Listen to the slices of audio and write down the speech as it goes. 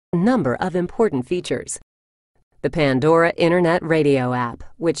a number of important features. The Pandora Internet Radio app,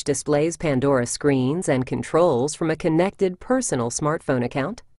 which displays Pandora screens and controls from a connected personal smartphone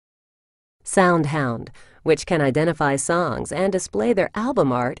account. SoundHound, which can identify songs and display their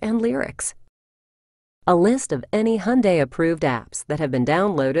album art and lyrics. A list of any Hyundai-approved apps that have been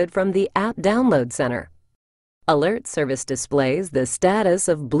downloaded from the App Download Center. Alert service displays the status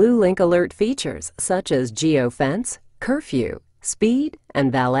of Blue Link alert features such as geofence, curfew, speed,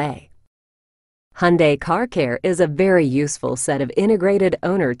 and valet. Hyundai Car Care is a very useful set of integrated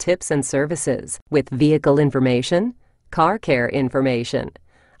owner tips and services with vehicle information, car care information,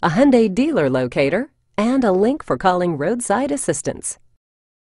 a Hyundai dealer locator, and a link for calling roadside assistance.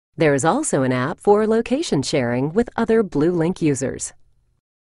 There is also an app for location sharing with other Blue Link users.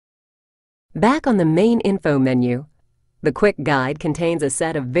 Back on the main info menu, the quick guide contains a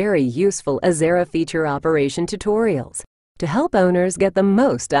set of very useful Azera feature operation tutorials to help owners get the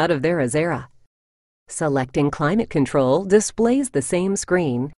most out of their Azera. Selecting climate control displays the same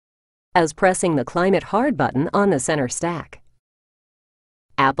screen as pressing the Climate Hard button on the center stack.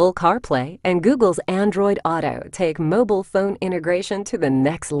 Apple CarPlay and Google's Android Auto take mobile phone integration to the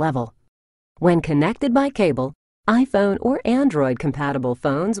next level. When connected by cable, iPhone or Android-compatible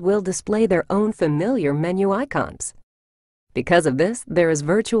phones will display their own familiar menu icons. Because of this, there is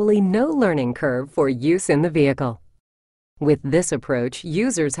virtually no learning curve for use in the vehicle. With this approach,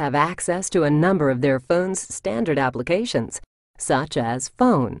 users have access to a number of their phone's standard applications, such as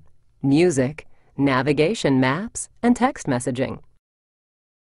phone, music, navigation, maps, and text messaging.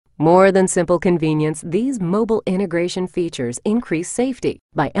 More than simple convenience, these mobile integration features increase safety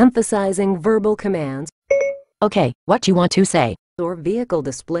by emphasizing verbal commands, Okay, what you want to say? or vehicle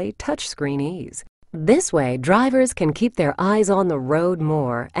display touchscreen ease. This way, drivers can keep their eyes on the road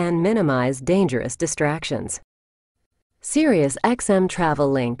more and minimize dangerous distractions. Sirius XM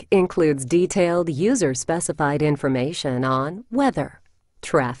Travel Link includes detailed user-specified information on weather,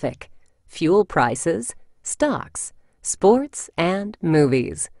 traffic, fuel prices, stocks, sports, and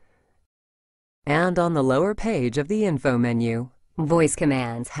movies. And on the lower page of the info menu, Voice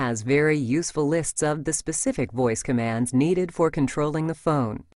Commands has very useful lists of the specific voice commands needed for controlling the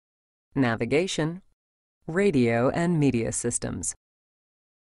phone, navigation, radio, and media systems.